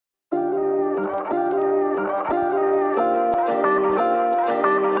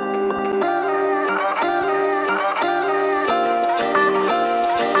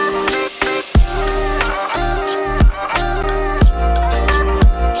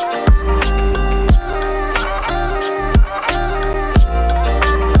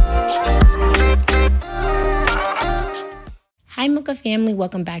Mocha family,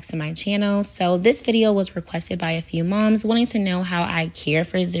 welcome back to my channel. So this video was requested by a few moms wanting to know how I care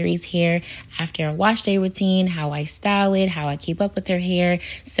for Zuri's hair after a wash day routine, how I style it, how I keep up with her hair.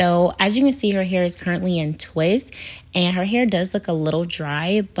 So as you can see, her hair is currently in twists and her hair does look a little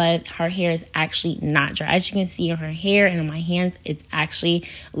dry, but her hair is actually not dry. As you can see on her hair and on my hands, it's actually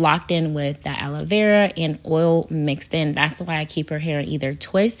locked in with the aloe vera and oil mixed in. That's why I keep her hair either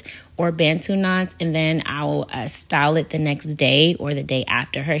twists or bantu knots, and then I'll style it the next day or the day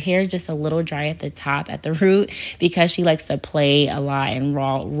after. Her hair is just a little dry at the top, at the root, because she likes to play a lot and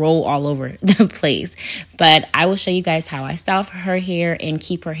roll all over the place. But I will show you guys how I style for her hair and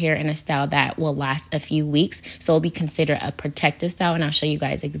keep her hair in a style that will last a few weeks. So it'll be considered a protective style, and I'll show you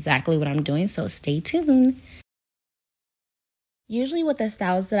guys exactly what I'm doing. So stay tuned. Usually with the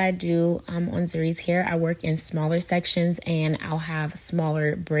styles that I do on Zuri's hair, I work in smaller sections and I'll have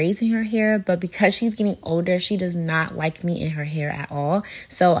smaller braids in her hair. But because she's getting older, she does not like me in her hair at all.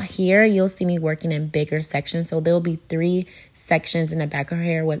 So here you'll see me working in bigger sections. So there'll be 3 sections in the back of her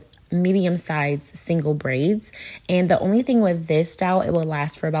hair with medium-sized single braids. And the only thing with this style, it will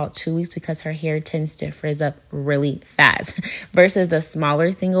last for about 2 weeks because her hair tends to frizz up really fast. Versus the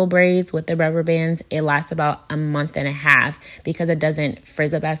smaller single braids with the rubber bands, it lasts about a month and a half because it doesn't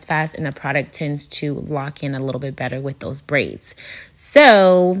frizz up as fast and the product tends to lock in a little bit better with those braids.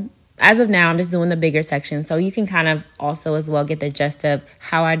 So as of now, I'm just doing the bigger section, so you can kind of also as well get the gist of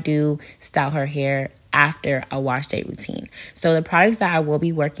how I do style her hair after a wash day routine. So the products that I will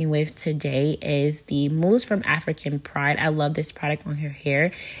be working with today is the Mousse from African Pride. I love this product on her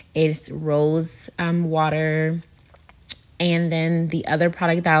hair. It's rose water. And then the other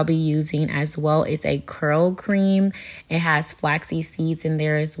product that I'll be using as well is a curl cream. It has flaxseed seeds in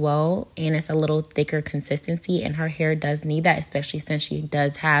there as well. And it's a little thicker consistency. And her hair does need that, especially since she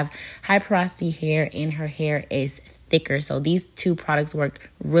does have high porosity hair and her hair is thicker. So these 2 products work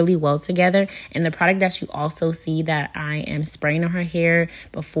really well together. And the product that you also see that I am spraying on her hair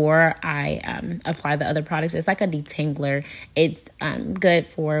before I apply the other products, it's like a detangler. It's good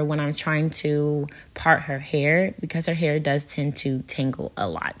for when I'm trying to part her hair because her hair does tend to tangle a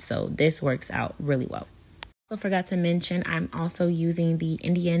lot. So this works out really well. Also forgot to mention, I'm also using the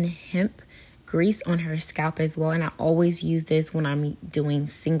Indian hemp grease on her scalp as well. And I always use this when I'm doing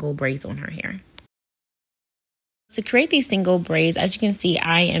single braids on her hair. To create these single braids, as you can see,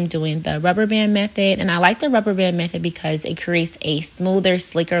 I am doing the rubber band method, and I like the rubber band method because it creates a smoother,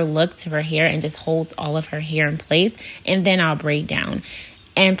 slicker look to her hair and just holds all of her hair in place, and then I'll braid down.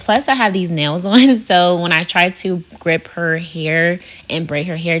 And plus I have these nails on, so when I try to grip her hair and braid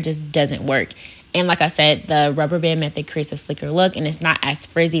her hair, it just doesn't work. And like I said, the rubber band method creates a slicker look and it's not as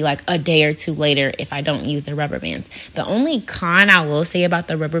frizzy like a day or 2 later if I don't use the rubber bands. The only con I will say about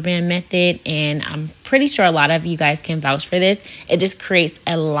the rubber band method, and I'm pretty sure a lot of you guys can vouch for this, it just creates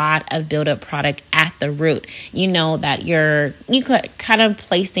a lot of buildup product at the root. You know that you could kind of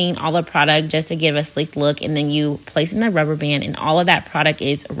placing all the product just to give a sleek look, and then you placing the rubber band and all of that product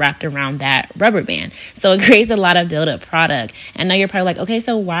is wrapped around that rubber band. So it creates a lot of buildup product. I know you're probably like, okay,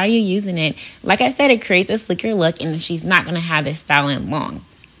 so why are you using it? Like I said, it creates a slicker look and she's not going to have this styling long.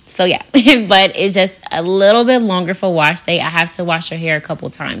 So yeah, but it's just a little bit longer for wash day. I have to wash her hair a couple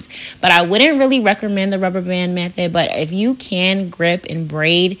times, but I wouldn't really recommend the rubber band method. But if you can grip and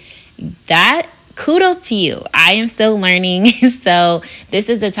braid, that kudos to you. I am still learning. So this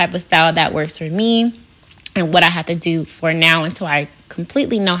is the type of style that works for me and what I have to do for now until I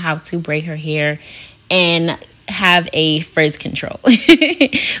completely know how to braid her hair and have a frizz control.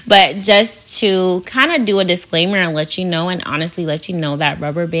 But just to kind of do a disclaimer and let you know, and honestly let you know, that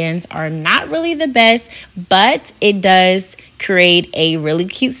rubber bands are not really the best, but it does create a really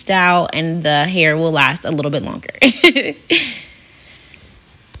cute style and the hair will last a little bit longer.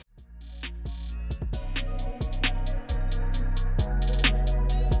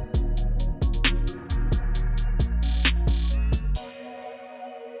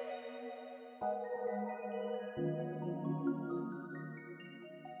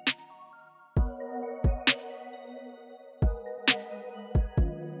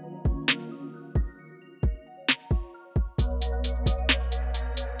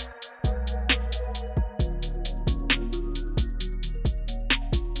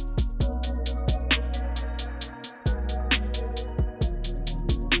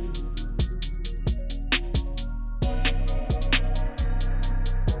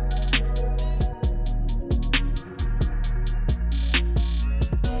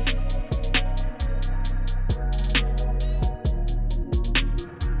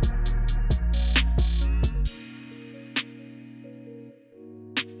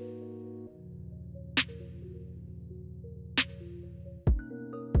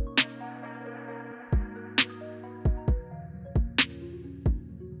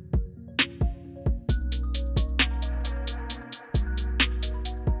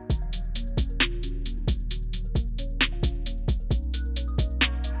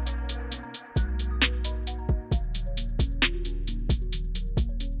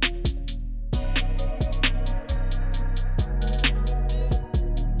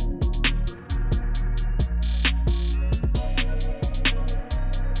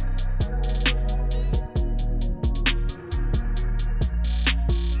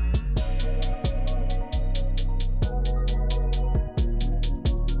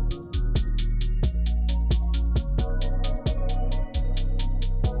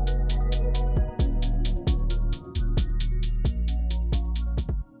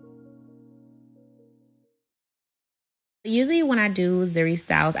 Usually when I do Zuri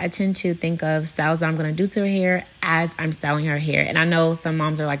styles, I tend to think of styles that I'm going to do to her hair as I'm styling her hair. And I know some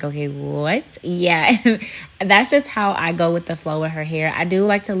moms are like, okay, what? Yeah, that's just how I go with the flow with her hair. I do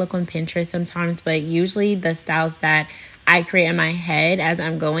like to look on Pinterest sometimes, but usually the styles that I create in my head as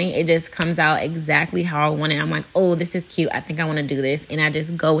I'm going, it just comes out exactly how I want it. I'm like, oh, this is cute. I think I want to do this. And I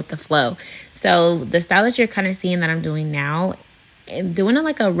just go with the flow. So the style that you're kind of seeing that I'm doing now, I'm doing it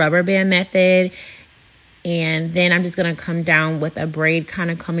like a rubber band method. And then I'm just going to come down with a braid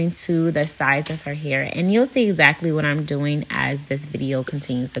kind of coming to the sides of her hair. And you'll see exactly what I'm doing as this video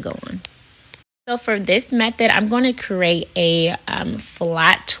continues to go on. So for this method, I'm going to create a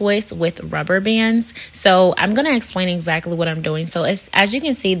flat twist with rubber bands. So I'm going to explain exactly what I'm doing. So as you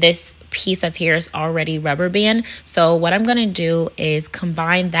can see, this piece of hair is already rubber band. So what I'm going to do is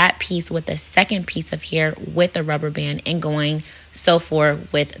combine that piece with the second piece of hair with the rubber band and going so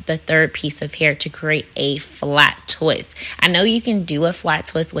forth with the third piece of hair to create a flat twist. I know you can do a flat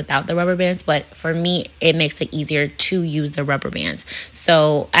twist without the rubber bands, but for me, it makes it easier to use the rubber bands.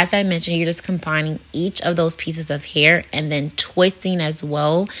 So as I mentioned, you're just combining each of those pieces of hair and then twisting as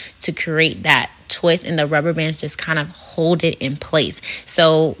well to create that twist, and the rubber bands just kind of hold it in place.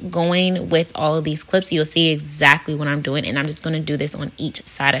 So going with all of these clips, you'll see exactly what I'm doing, and I'm just going to do this on each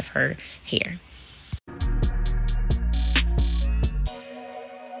side of her hair.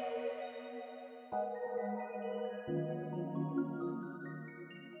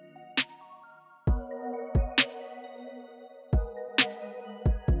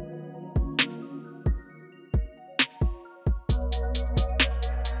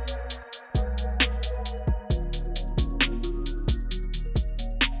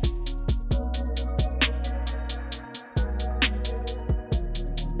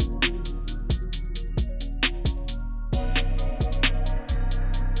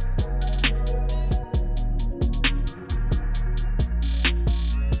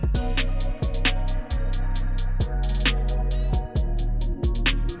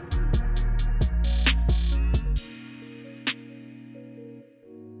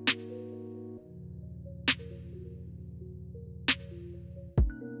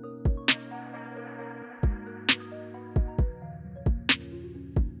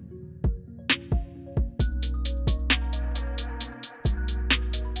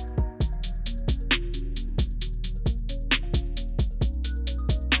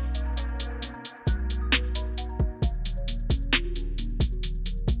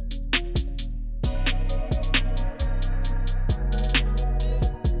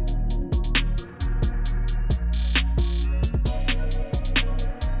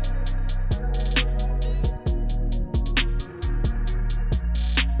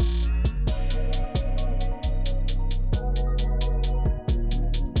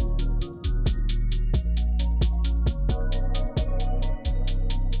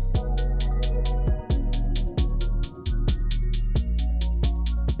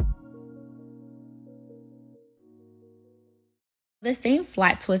 The same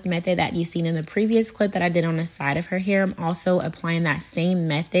flat twist method that you've seen in the previous clip that I did on the side of her hair, I'm also applying that same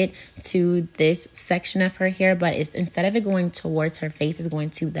method to this section of her hair, but it's instead of it going towards her face, it's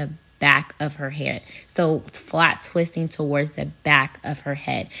going to the back of her head. So flat twisting towards the back of her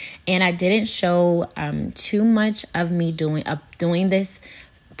head. And I didn't show too much of me doing this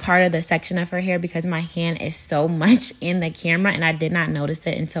part of the section of her hair because my hand is so much in the camera and I did not notice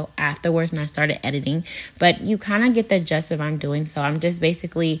it until afterwards when I started editing. But you kind of get the gist of what I'm doing. So I'm just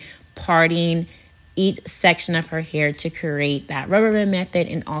basically parting each section of her hair to create that rubber band method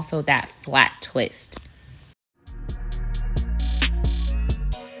and also that flat twist.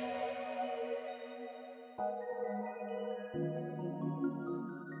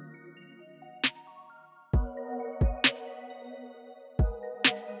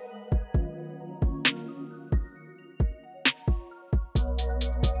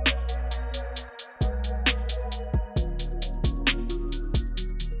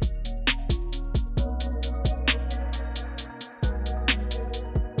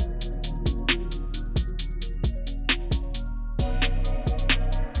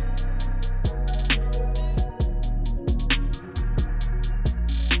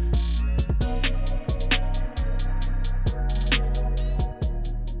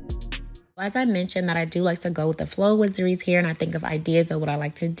 As I mentioned that I do like to go with the flow with Zuri's hair and I think of ideas of what I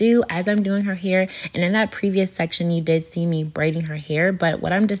like to do as I'm doing her hair. And in that previous section, you did see me braiding her hair. But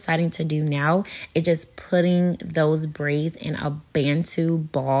what I'm deciding to do now is just putting those braids in a bantu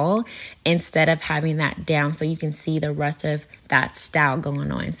ball instead of having that down so you can see the rest of that style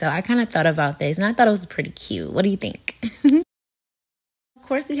going on. So I kind of thought about this and I thought it was pretty cute. What do you think? Of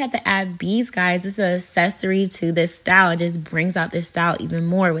course, we had to add beads, guys. It's an accessory to this style. It just brings out this style even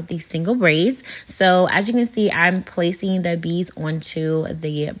more with these single braids. So as you can see, I'm placing the beads onto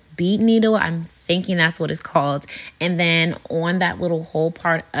the bead needle. I'm thinking that's what it's called. And then on that little hole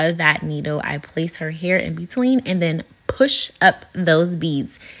part of that needle, I place her hair in between and then push up those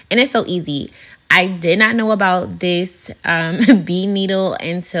beads. And it's so easy. I did not know about this bead needle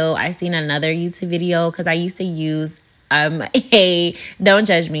until I seen another YouTube video, because I used to use don't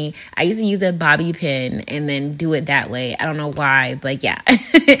judge me, I used to use a bobby pin and then do it that way. I don't know why, but yeah.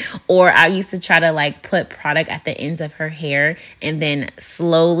 Or I used to try to like put product at the ends of her hair and then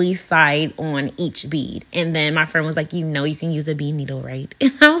slowly slide on each bead. And then my friend was like, you know, you can use a bead needle, right?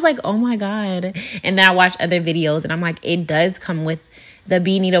 And I was like, oh my God. And then I watched other videos and I'm like, it does come with, the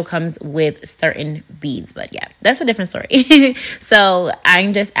bead needle comes with certain beads, but yeah, that's a different story. So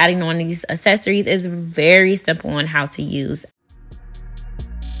I'm just adding on these accessories. It's very simple on how to use.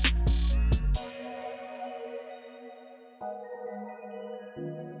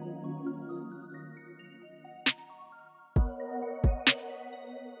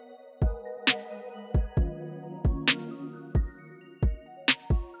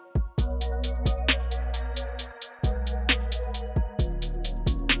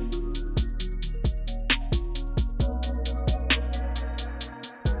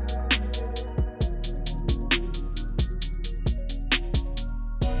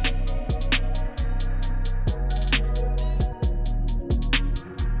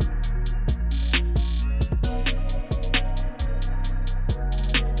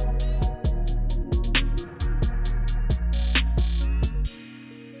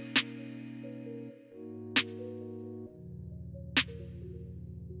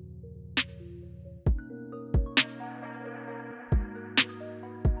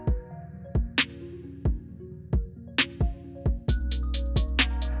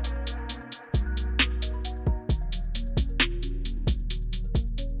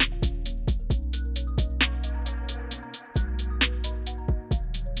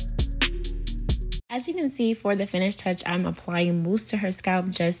 As you can see, for the finished touch, I'm applying mousse to her scalp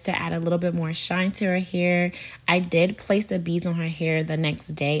just to add a little bit more shine to her hair. I did place the beads on her hair the next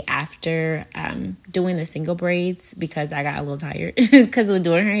day after doing the single braids, because I got a little tired because with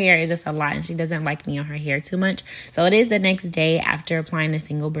doing her hair is just a lot and she doesn't like me on her hair too much. So it is the next day after applying the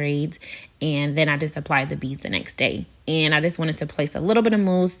single braids, and then I just applied the beads the next day. And I just wanted to place a little bit of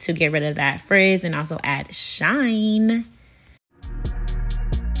mousse to get rid of that frizz and also add shine.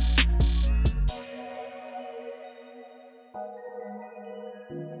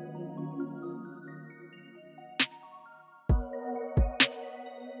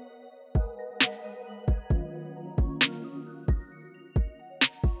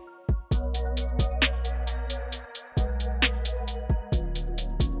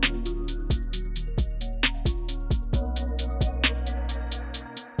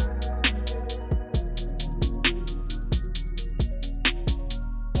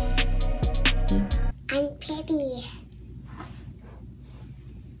 I'm pretty.